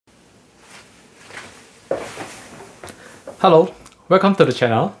Hello, welcome to the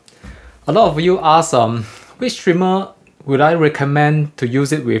channel. A lot of you ask which streamer would I recommend to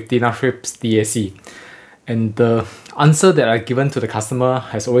use it with Dynatrip's DAC? And the answer that I've given to the customer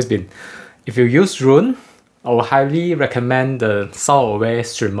has always been, if you use Roon, I would highly recommend the Soundaware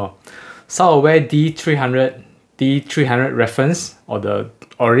Streamer. Soundaware D300 reference or the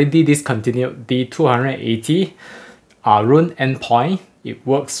already discontinued D280 roon endpoint. It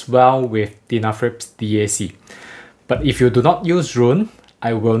works well with Dynatrip's DAC. But if you do not use Roon,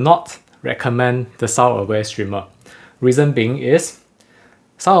 I will not recommend the Soundaware Streamer. Reason being is,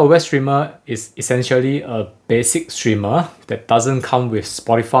 Soundaware Streamer is essentially a basic streamer that doesn't come with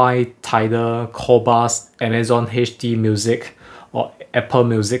Spotify, Tidal, Cobas, Amazon HD Music, or Apple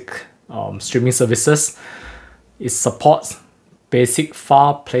Music streaming services. It supports basic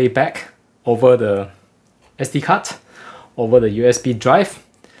file playback over the SD card, over the USB drive.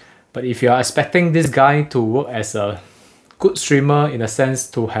 But if you are expecting this guy to work as a good streamer in a sense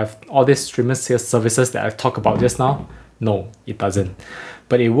to have all these streaming services that I've talked about just now, no, it doesn't.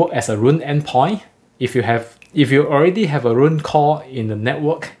 But it works as a Roon endpoint. If you already have a Roon core in the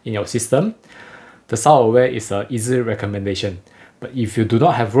network in your system, the Soundaware is an easy recommendation. But if you do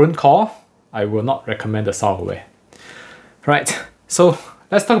not have Roon core, I will not recommend the Soundaware. Right, so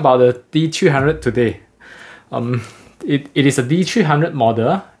let's talk about the D300 today. It is a D300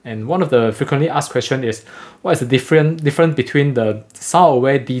 model, and one of the frequently asked questions is, what is the difference between the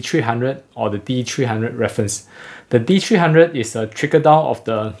Soundaware D300 or the D300 reference? The D300 is a trickle down of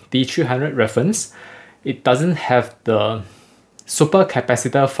the D300 reference. It doesn't have the super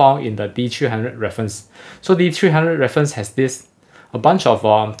capacitor found in the D300 reference. So D300 reference has a bunch of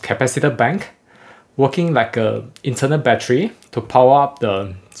capacitor bank working like an internal battery to power up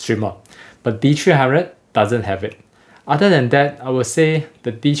the streamer. But D300 doesn't have it. Other than that, I would say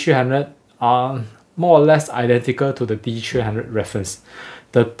the D300 are more or less identical to the D300 reference.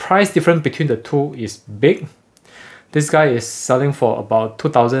 The price difference between the two is big. This guy is selling for about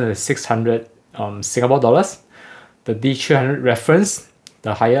 2,600 Singapore dollars. The D300 reference,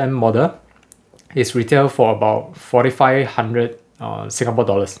 the higher end model, is retail for about 4,500 Singapore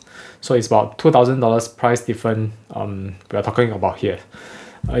dollars. So it's about $2,000 price difference we are talking about here.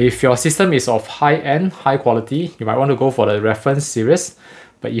 If your system is of high-end, high quality, you might want to go for the reference series.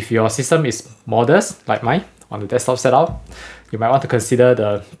 But if your system is modest, like mine, on the desktop setup, you might want to consider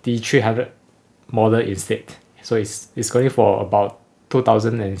the D300 model instead. So it's going for about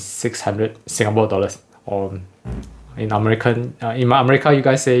 2,600 Singapore dollars, or in America, you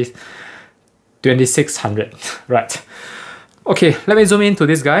guys say 2,600, right? Okay, let me zoom into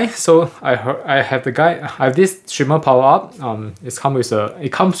this guy. So I have this streamer power up.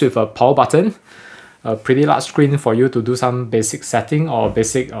 It comes with a power button, a pretty large screen for you to do some basic setting or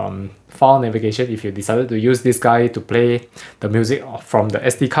basic file navigation if you decided to use this guy to play the music from the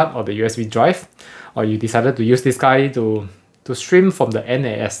SD card or the USB drive, or you decided to use this guy to stream from the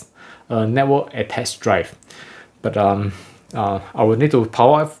NAS, network attached drive. But I will need to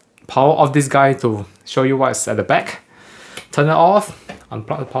power off this guy to show you what's at the back. Turn it off,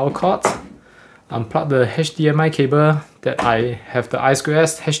 unplug the power cord, unplug the HDMI cable that I have the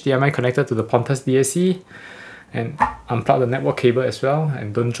I2S HDMI connected to the Pontus DAC, and unplug the network cable as well,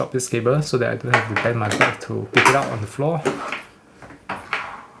 and don't drop this cable so that I don't have to bend my back to pick it up on the floor.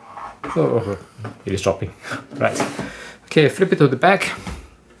 Oh, it is dropping. Right. Okay, flip it to the back.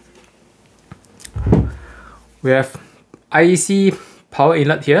 We have IEC power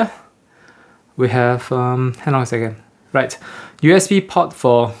inlet here. We have, hang on a second. Right, USB port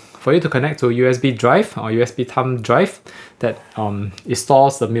for you to connect to USB drive or USB thumb drive that it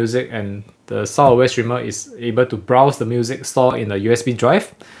stores the music, and the Soundaware Streamer is able to browse the music stored in the USB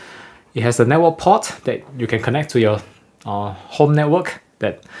drive. It has a network port that you can connect to your home network.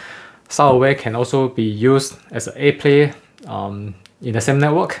 That Soundaware can also be used as an AirPlay in the same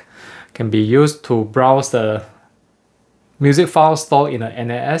network. Can be used to browse the music files stored in the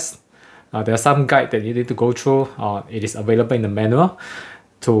NAS. There are some guide that you need to go through. It is available in the manual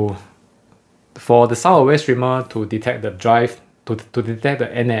for the Soundaware Streamer to detect the drive, to detect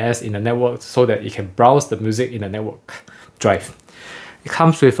the NAS in the network so that it can browse the music in the network drive. It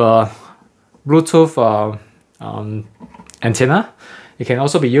comes with a Bluetooth antenna. It can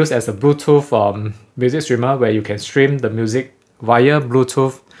also be used as a Bluetooth music streamer where you can stream the music via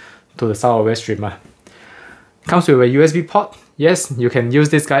Bluetooth to the Soundaware Streamer. It comes with a USB port. Yes, you can use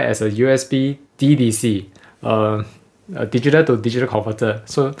this guy as a USB DDC, a digital to digital converter.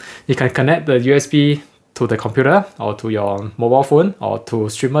 So you can connect the USB to the computer or to your mobile phone or to a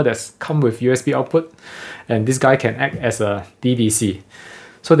streamer that's come with USB output, and this guy can act as a DDC.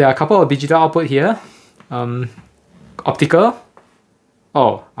 So there are a couple of digital output here. optical.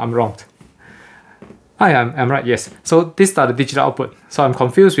 Oh, I'm wrong. I'm right, yes. So these are the digital output. So I'm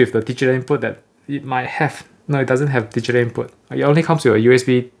confused with the digital input that it might have. No, it doesn't have digital input. It only comes with a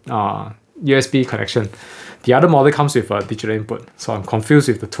USB connection. The other model comes with a digital input. So I'm confused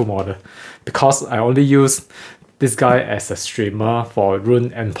with the two model because I only use this guy as a streamer for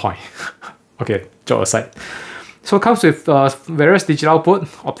roon endpoint. Okay, joke aside. So it comes with various digital output,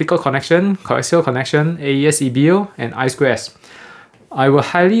 optical connection, coaxial connection, AES EBU, and I2S. I will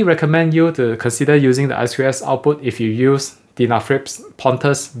highly recommend you to consider using the I2S output if you use Dynafrip's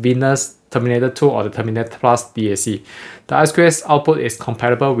Pontus, Venus, Terminator 2 or the Terminator Plus DAC. The I2S output is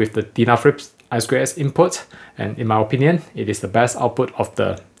compatible with the Dynafrip's I2S input, and in my opinion, it is the best output of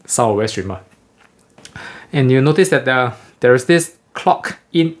the Soundaware Streamer. And you notice that there is this clock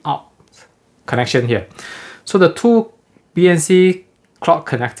in-out connection here. So the two BNC clock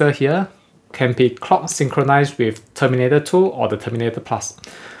connector here can be clock synchronized with Terminator 2 or the Terminator Plus.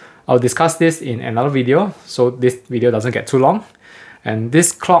 I'll discuss this in another video, so this video doesn't get too long. And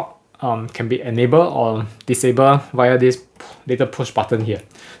this clock can be enabled or disabled via this little push button here.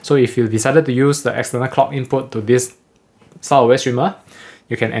 So if you decided to use the external clock input to this Soundaware Streamer,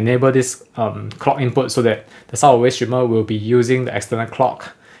 you can enable this clock input so that the Soundaware Streamer will be using the external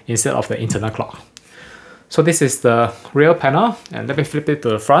clock instead of the internal clock. So this is the rear panel, and let me flip it to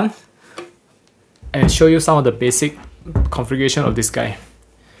the front and show you some of the basic configuration of this guy.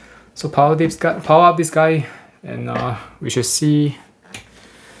 So power up this guy, and we should see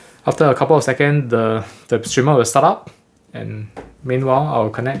after a couple of seconds the streamer will start up, and meanwhile I'll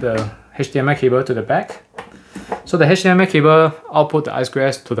connect the HDMI cable to the back. So the HDMI cable output the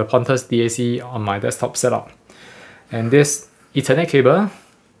I2S to the Pontus DAC on my desktop setup, and this Ethernet cable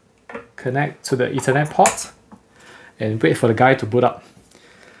connect to the Ethernet port and wait for the guy to boot up.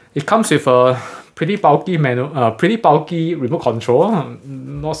 It comes with a pretty bulky remote control.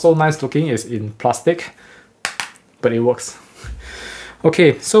 Not so nice looking, it's in plastic, but it works.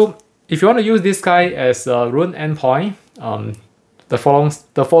 Okay, so if you want to use this guy as a roon endpoint, the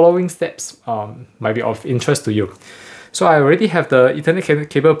following steps might be of interest to you. So I already have the Ethernet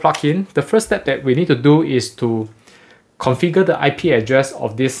cable plugged in. The first step that we need to do is to configure the IP address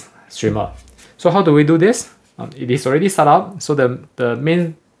of this streamer. So how do we do this? It is already set up, so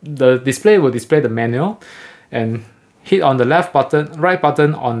the display will display the menu, and hit on the right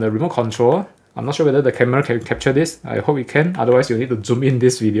button on the remote control. I'm not sure whether the camera can capture this. I hope it can, otherwise you need to zoom in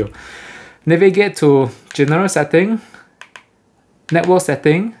this video. Navigate to General Setting, Network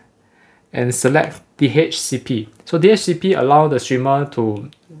Setting, and select DHCP. So DHCP allows the streamer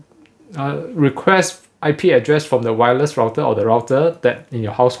to request IP address from the wireless router or the router that in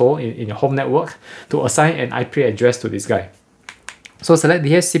your household, in your home network, to assign an IP address to this guy. So select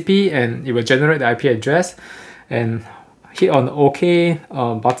DHCP and it will generate the IP address, and hit on the OK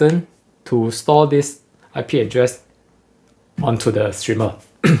button to store this IP address onto the streamer.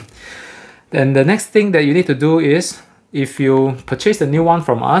 Then the next thing that you need to do is, if you purchase the new one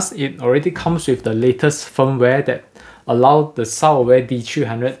from us, it already comes with the latest firmware that allows the Soundaware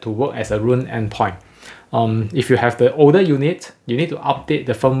D300 to work as a roon endpoint. If you have the older unit, you need to update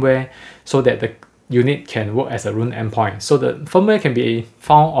the firmware so that the unit can work as a roon endpoint. So the firmware can be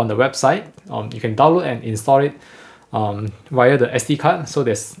found on the website. You can download and install it via the SD card. So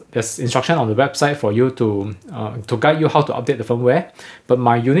there's instruction on the website for you to guide you how to update the firmware. But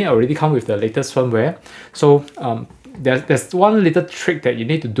my unit already comes with the latest firmware. So there's one little trick that you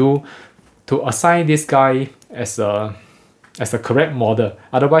need to do to assign this guy as a correct model.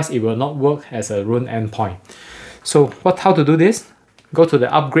 Otherwise, it will not work as a roon endpoint. So how to do this? Go to the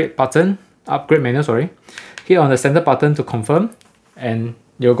upgrade menu, sorry. Hit on the center button to confirm, and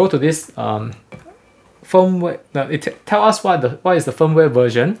you'll go to this firmware. It tells us what is the firmware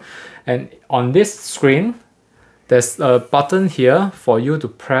version, and on this screen, there's a button here for you to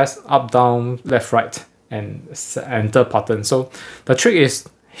press up, down, left, right, and enter button. So the trick is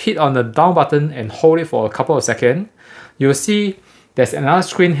hit on the down button and hold it for a couple of seconds. You'll see there's another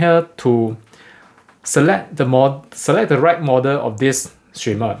screen here to select the right model of this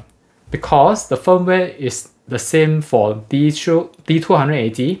streamer, because the firmware is the same for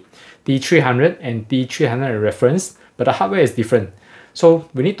D280, D300, and D300 reference, but the hardware is different. So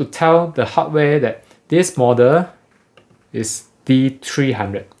we need to tell the hardware that this model is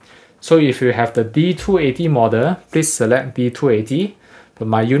D300. So if you have the D280 model, please select D280. But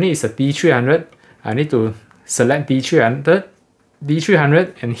my unit is a D300. I need to select D300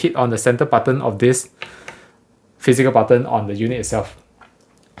 and hit on the center button of this physical button on the unit itself.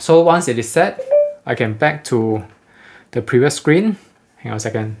 So once it is set, I can back to the previous screen. Hang on a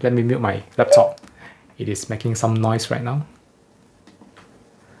second, let me mute my laptop it is making some noise right now.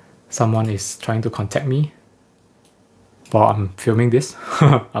 Someone is trying to contact me while I'm filming this.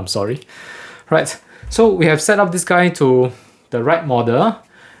 I'm sorry. Right, so we have set up this guy to the right model,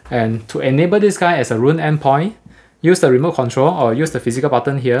 and to enable this guy as a roon endpoint, use the remote control or use the physical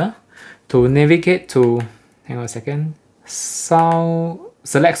button here to navigate to, hang on a second,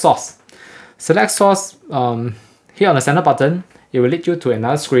 select source. Select source here on the center button, it will lead you to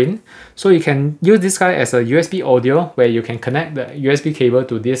another screen. So you can use this guy as a USB audio where you can connect the USB cable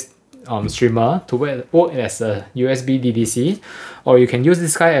to this streamer to work as a USB DDC, or you can use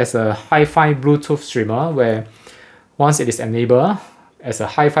this guy as a hi-fi Bluetooth streamer where once it is enabled as a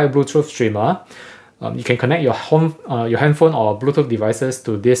hi-fi Bluetooth streamer, you can connect your handphone or Bluetooth devices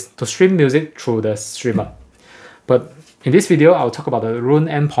to this to stream music through the streamer. But in this video, I'll talk about the roon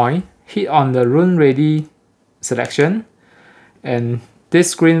endpoint. Hit on the roon ready selection, and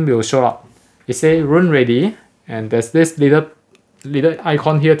this screen will show up. It says roon ready, and there's this little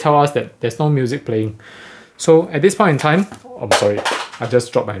icon here tell us that there's no music playing. So at this point in time, I'm sorry, I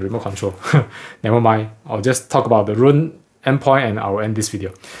just dropped my remote control. Never mind, I'll just talk about the roon endpoint and I'll end this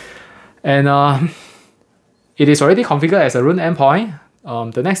video. And it is already configured as a roon endpoint.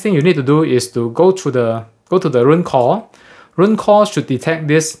 The next thing you need to do is to go to the roon call. Roon call should detect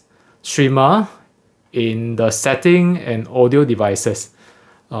this streamer in the setting and audio devices.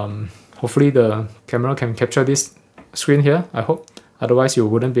 Hopefully the camera can capture this screen here, I hope. Otherwise you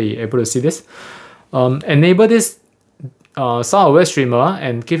wouldn't be able to see this. Enable this Soundaware streamer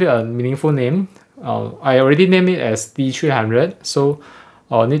and give it a meaningful name. I already named it as D300, so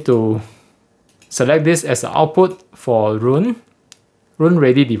I'll need to select this as the output for roon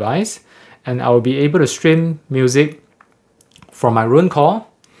ready device, and I will be able to stream music from my roon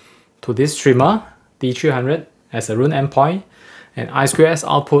call to this streamer D300 as a roon endpoint, and I2S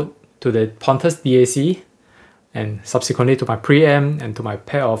output to the Pontus DAC, and subsequently to my preamp and to my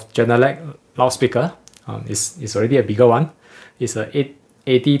pair of Genelec loudspeaker. It's already a bigger one. It's a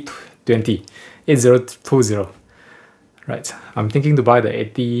 8020. Right, I'm thinking to buy the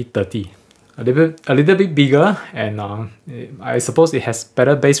 8030. A little bit bigger, and I suppose it has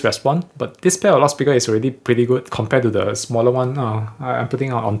better bass response, but this pair of loudspeaker is already pretty good compared to the smaller one I'm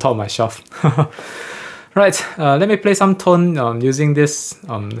putting on top of my shelf. Right, let me play some tone using this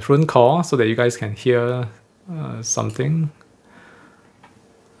roon call so that you guys can hear something.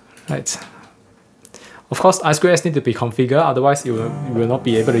 Right. Of course, I2S need to be configured, otherwise you will not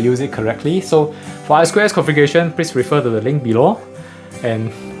be able to use it correctly. So for I2S configuration, please refer to the link below. And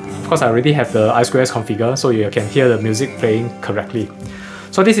of course, I already have the I2S configured, so you can hear the music playing correctly.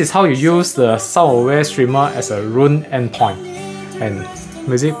 So this is how you use the Soundaware streamer as a roon endpoint, and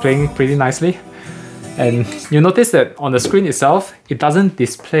music playing pretty nicely. And you notice that on the screen itself, it doesn't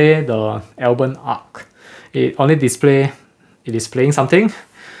display the album arc. It only displays it is playing something,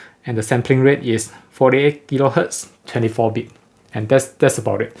 and the sampling rate is 48 kHz, 24-bit, and that's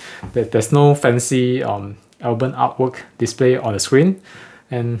about it. There's no fancy album artwork display on the screen.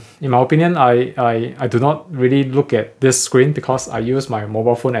 And in my opinion, I do not really look at this screen because I use my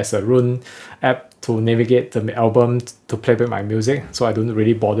mobile phone as a roon app to navigate the album to play back my music. So I don't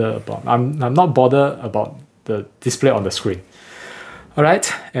really bother about. I'm not bothered about the display on the screen. All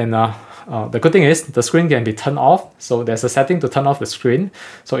right, and the good thing is the screen can be turned off. So there's a setting to turn off the screen.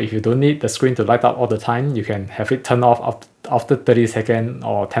 So if you don't need the screen to light up all the time, you can have it turned off after 30 seconds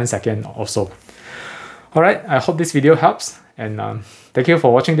or 10 seconds or so. All right, I hope this video helps, and thank you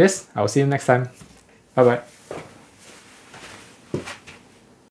for watching this. I'll see you next time. Bye bye.